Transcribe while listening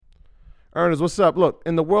Ernest, what's up? Look,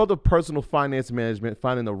 in the world of personal finance management,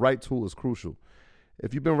 finding the right tool is crucial.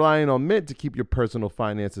 If you've been relying on Mint to keep your personal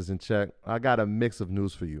finances in check, I got a mix of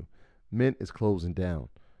news for you. Mint is closing down.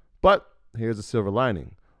 But here's a silver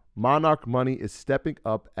lining. Monarch Money is stepping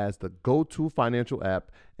up as the go-to financial app,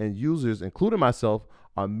 and users, including myself,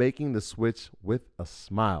 are making the switch with a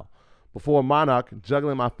smile. Before Monarch,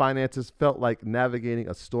 juggling my finances felt like navigating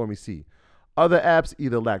a stormy sea. Other apps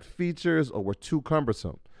either lacked features or were too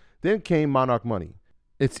cumbersome. Then came Monarch Money.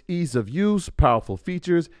 Its ease of use, powerful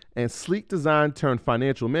features, and sleek design turned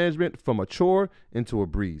financial management from a chore into a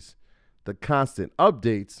breeze. The constant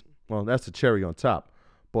updates, well, that's the cherry on top.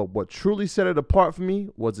 But what truly set it apart for me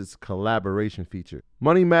was its collaboration feature.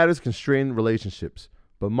 Money matters constrain relationships,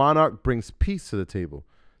 but Monarch brings peace to the table.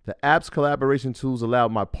 The app's collaboration tools allow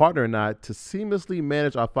my partner and I to seamlessly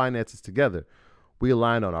manage our finances together. We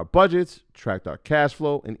aligned on our budgets, tracked our cash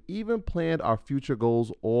flow, and even planned our future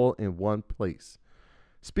goals all in one place.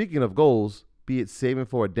 Speaking of goals, be it saving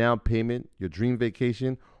for a down payment, your dream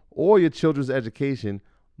vacation, or your children's education,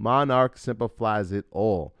 Monarch simplifies it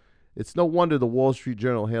all. It's no wonder the Wall Street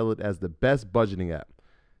Journal hailed it as the best budgeting app.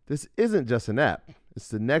 This isn't just an app. It's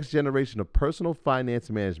the next generation of personal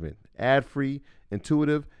finance management, ad-free,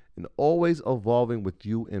 intuitive, and always evolving with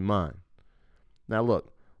you in mind. Now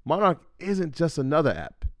look, Monarch isn't just another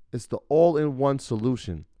app. It's the all-in-one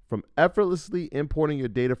solution. From effortlessly importing your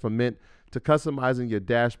data from Mint to customizing your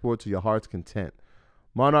dashboard to your heart's content.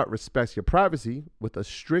 Monarch respects your privacy with a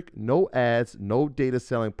strict no ads, no data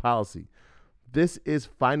selling policy. This is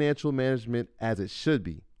financial management as it should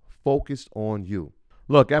be, focused on you.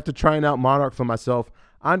 Look, after trying out Monarch for myself,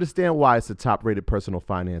 I understand why it's the top-rated personal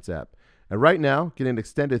finance app. And right now, get an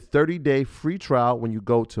extended 30-day free trial when you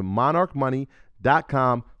go to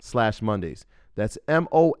monarchmoney.com/Mondays. That's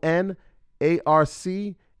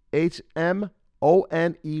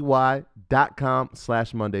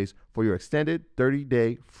monarchmoney.com/Mondays for your extended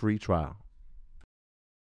 30-day free trial.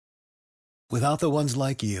 Without the ones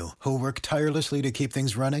like you, who work tirelessly to keep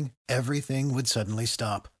things running, everything would suddenly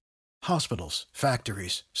stop. Hospitals,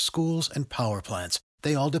 factories, schools, and power plants,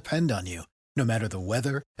 they all depend on you. No matter the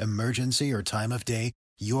weather, emergency, or time of day,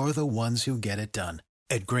 you're the ones who get it done.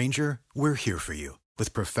 At Grainger, we're here for you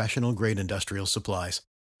with professional-grade industrial supplies.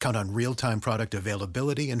 Count on real-time product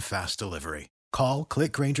availability and fast delivery. Call,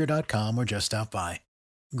 click Grainger.com, or just stop by.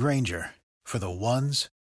 Grainger, for the ones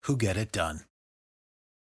who get it done.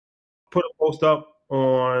 Put a post up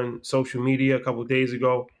on social media a couple of days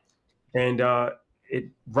ago, and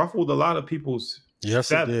it ruffled a lot of people's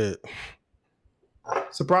feathers. It did.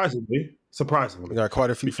 Surprisingly. We got quite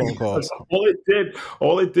a few phone calls. All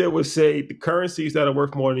it did was say the currencies that are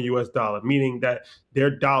worth more than the U.S. dollar, meaning that their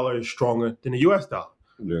dollar is stronger than the U.S. dollar.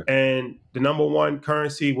 Yeah. And the number one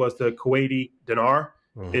currency was the Kuwaiti dinar.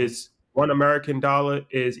 Is $1 American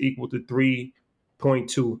is equal to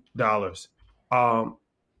 $3.2.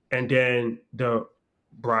 And then the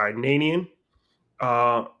Bahrainian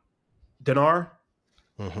dinar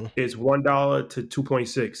is $1 to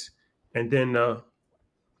 2.6. And then the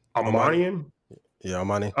Omanian,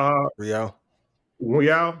 Omani, Real,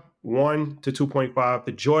 1 to 2.5.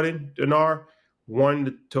 The Jordan dinar,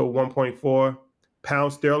 1 to 1.4.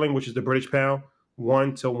 Pound sterling, which is the British pound,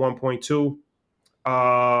 1 to 1.2.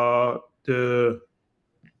 The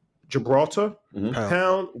Gibraltar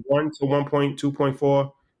pound, 1 to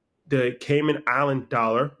 1.2.4. The Cayman Island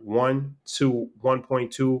dollar, 1 to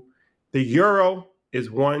 1.2. The euro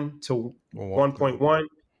is 1 to 1.1.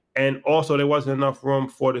 And also, there wasn't enough room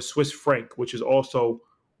for the Swiss franc, which is also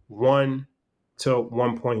 1 to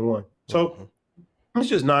 1.1. So it's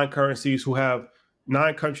just nine countries who have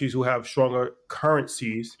stronger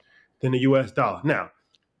currencies than the U.S. dollar. Now,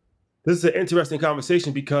 this is an interesting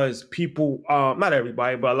conversation because people, not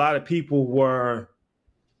everybody, but a lot of people were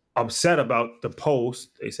upset about the post.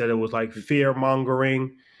 They said it was like fear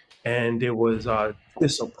mongering, and it was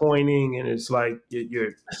disappointing, and it's like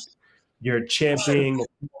you're championing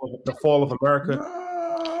the fall of America.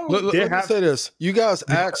 Let me say this. You guys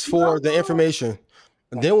asked for the information,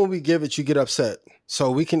 and then when we give it, you get upset.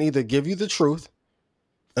 So we can either give you the truth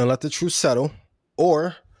and let the truth settle,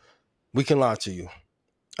 or we can lie to you.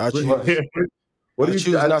 I choose not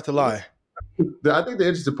to lie. I think the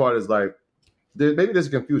interesting part is like, maybe there's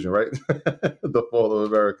confusion, right? The fall of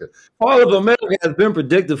America. Fall of America has been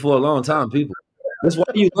predicted for a long time, people. That's why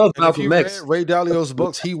you love Malcolm X. Ray Dalio's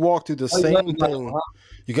books, he walked through the same thing.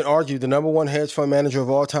 You can argue the number one hedge fund manager of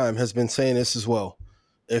all time has been saying this as well.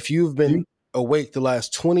 If you've been awake the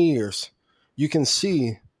last 20 years, you can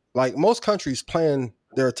see, like most countries plan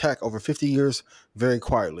their attack over 50 years very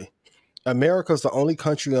quietly. America's the only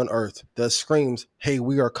country on earth that screams, "Hey,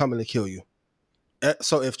 we are coming to kill you."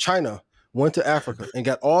 So if China went to Africa and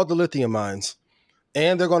got all the lithium mines,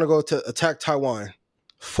 and they're going to go to attack Taiwan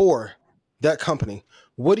for that company,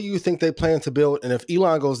 what do you think they plan to build? And if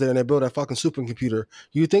Elon goes there and they build a fucking supercomputer,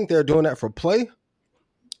 you think they're doing that for play?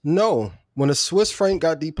 No. When the Swiss franc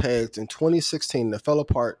got depegged in 2016 and it fell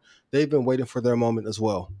apart, they've been waiting for their moment as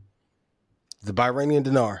well. The Bahraini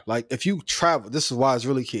dinar. Like, if you travel, this is why it's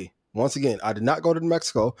really key. Once again, I did not go to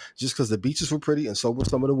Mexico just because the beaches were pretty and so were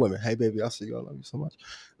some of the women. Hey, baby, I see you. I love you so much.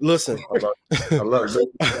 Listen. I love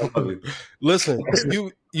it. Listen,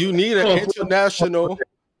 you need an international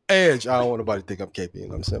edge. I don't want nobody to think I'm KP, you know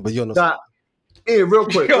what I'm saying? But you'll know. Hey, real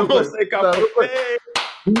quick. Come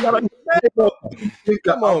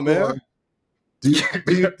on, man. Do you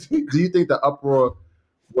think the uproar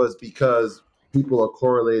was because people are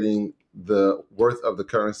correlating the worth of the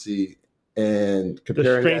currency and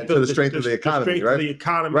comparing that to the strength of the economy, right?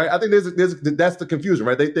 Right. I think that's the confusion,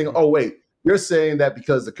 right? They think, oh wait, you're saying that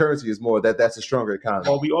because the currency is more, that's a stronger economy.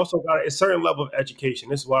 Well, we also got a certain level of education.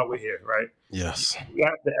 This is why we're here, right? Yes. We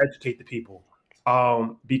have to educate the people.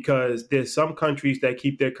 Because there's some countries that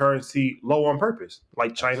keep their currency low on purpose,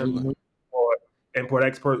 like China, for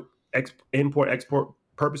import-export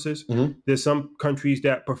purposes. Mm-hmm. There's some countries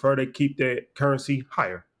that prefer to keep their currency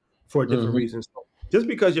higher for different reasons. So just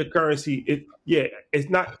because your currency, it's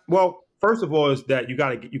not. Well, first of all, is that you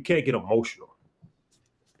can't get emotional.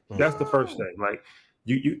 That's the first thing. Like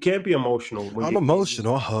you can't be emotional. I'm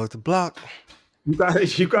emotional. I hug the block.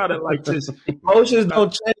 You gotta like just emotions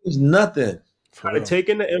don't change nothing. Gotta take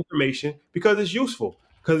in the information because it's useful.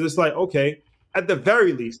 Because it's like, okay, at the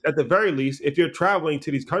very least, if you're traveling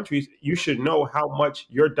to these countries, you should know how much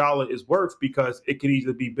your dollar is worth because it could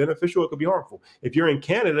either be beneficial or it could be harmful. If you're in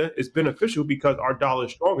Canada, it's beneficial because our dollar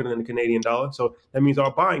is stronger than the Canadian dollar. So that means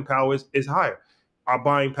our buying power is higher. Our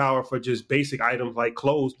buying power for just basic items like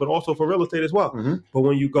clothes, but also for real estate as well. Mm-hmm. But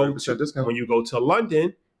when you go to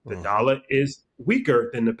London, the dollar is weaker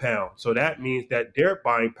than the pound. So that means that their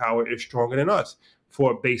buying power is stronger than us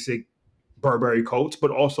for basic Burberry coats, but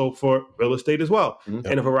also for real estate as well, and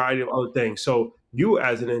a variety of other things. So you,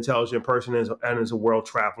 as an intelligent person and as a world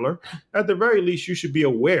traveler, at the very least, you should be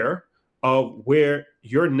aware of where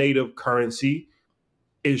your native currency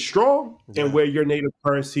is strong and where your native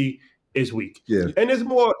currency is weak. Yeah. And there's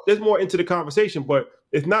more into the conversation, but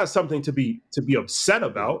it's not something to be upset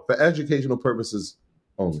about. For educational purposes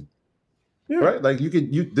only. Yeah. Right? Like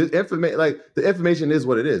the information is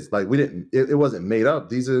what it is. Like it wasn't made up.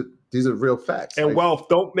 These are real facts. And Wealth,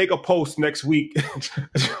 don't make a post next week.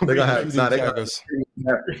 They're gonna use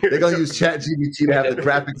ChatGPT to have the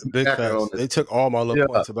graphics and big facts. They took all my little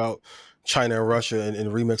points about China and Russia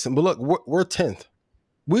and remixing. But look, we're 10th.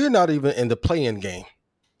 We're not even in the play-in game.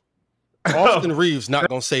 Austin Reeves not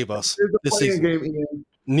gonna save us this season.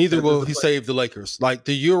 Neither will he save the Lakers. Like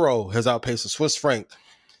the euro has outpaced the Swiss franc,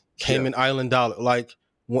 Cayman Island dollar. Like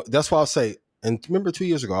that's why I say. And remember, 2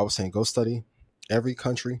 years ago, I was saying go study every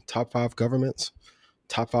country, top 5 governments,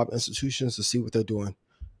 top 5 institutions to see what they're doing.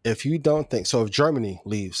 If you don't think so, if Germany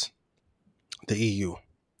leaves the EU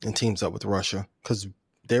and teams up with Russia, because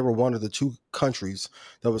they were one of the 2 countries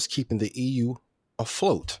that was keeping the EU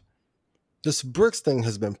afloat. This BRICS thing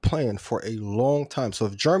has been planned for a long time. So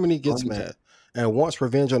if Germany gets mad and wants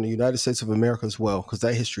revenge on the United States of America as well, because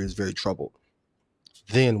that history is very troubled,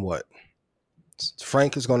 then what?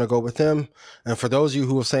 Frank is going to go with them. And for those of you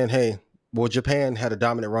who are saying, hey, well, Japan had a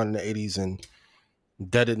dominant run in the 80s and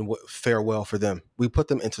that didn't fare well for them. We put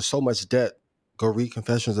them into so much debt. Go read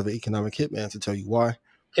Confessions of an Economic Hitman to tell you why.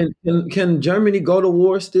 Can Germany go to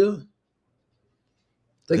war still?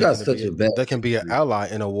 They got such a bad. They can be an ally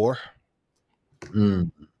in a war.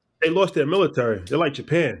 They lost their military. They're like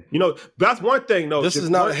Japan. You know, that's one thing, though. This is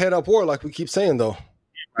not a head-up war like we keep saying, though.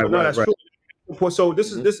 That's true. So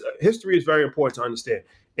this history is very important to understand.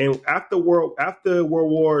 And after World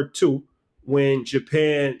War II, when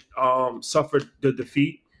Japan suffered the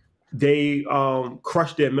defeat, they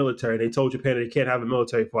crushed their military. They told Japan they can't have a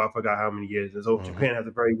military for I forgot how many years. And so Japan has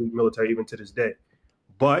a very weak military even to this day.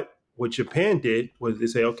 But what Japan did was they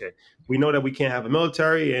say, okay, we know that we can't have a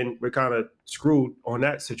military and we're kind of screwed on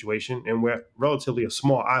that situation and we're relatively a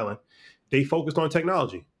small island. They focused on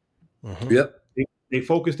technology. Mm-hmm. Yep. They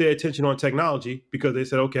focused their attention on technology because they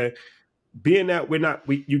said, okay, being that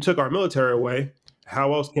you took our military away,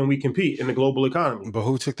 how else can we compete in the global economy? But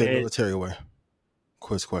who took their military away?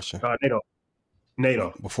 Quiz question.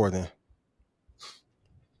 NATO. Before then.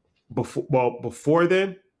 Before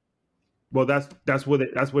then. Well, that's what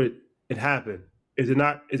it happened. Is it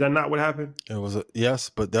not? Is that not what happened? It was yes,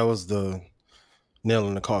 but that was the nail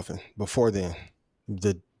in the coffin. Before then,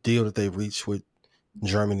 the deal that they reached with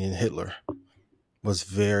Germany and Hitler led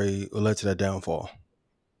to that downfall.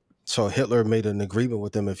 So Hitler made an agreement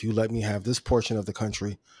with them. If you let me have this portion of the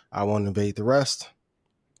country, I won't invade the rest.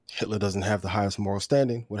 Hitler doesn't have the highest moral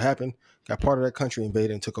standing. What happened? Got part of that country,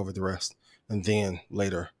 invaded, and took over the rest. And then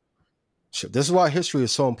later, this is why history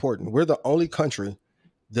is so important. We're the only country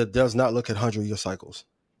that does not look at 100-year cycles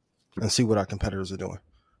and see what our competitors are doing.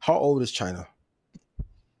 How old is China?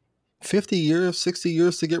 50 years, 60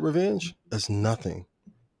 years to get revenge is nothing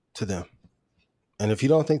to them. And if you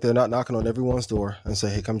don't think they're not knocking on everyone's door and say,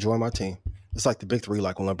 hey, come join my team. It's like the big three,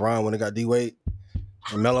 like when LeBron, when it got D-Wade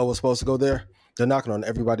and Melo was supposed to go there, they're knocking on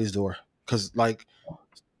everybody's door. Because like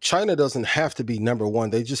China doesn't have to be number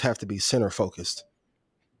one. They just have to be center focused.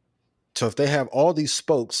 So if they have all these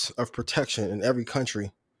spokes of protection in every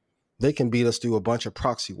country, they can beat us through a bunch of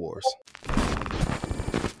proxy wars.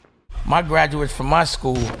 My graduates from my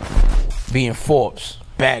school being Forbes,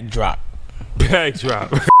 bag drop. Bag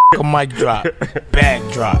drop. A mic drop.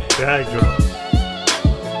 Bag drop. Bag drop.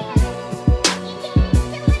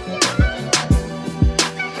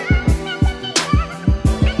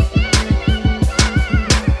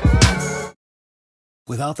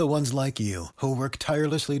 Without the ones like you, who work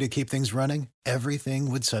tirelessly to keep things running,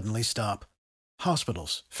 everything would suddenly stop.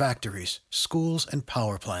 Hospitals, factories, schools, and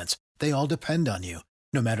power plants, they all depend on you.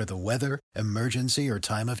 No matter the weather, emergency, or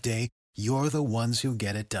time of day, you're the ones who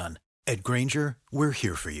get it done. At Grainger, we're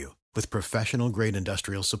here for you with professional-grade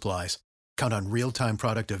industrial supplies. Count on real-time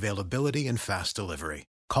product availability and fast delivery.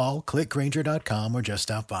 Call, click Grainger.com, or just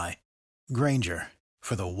stop by. Grainger,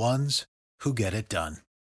 for the ones who get it done.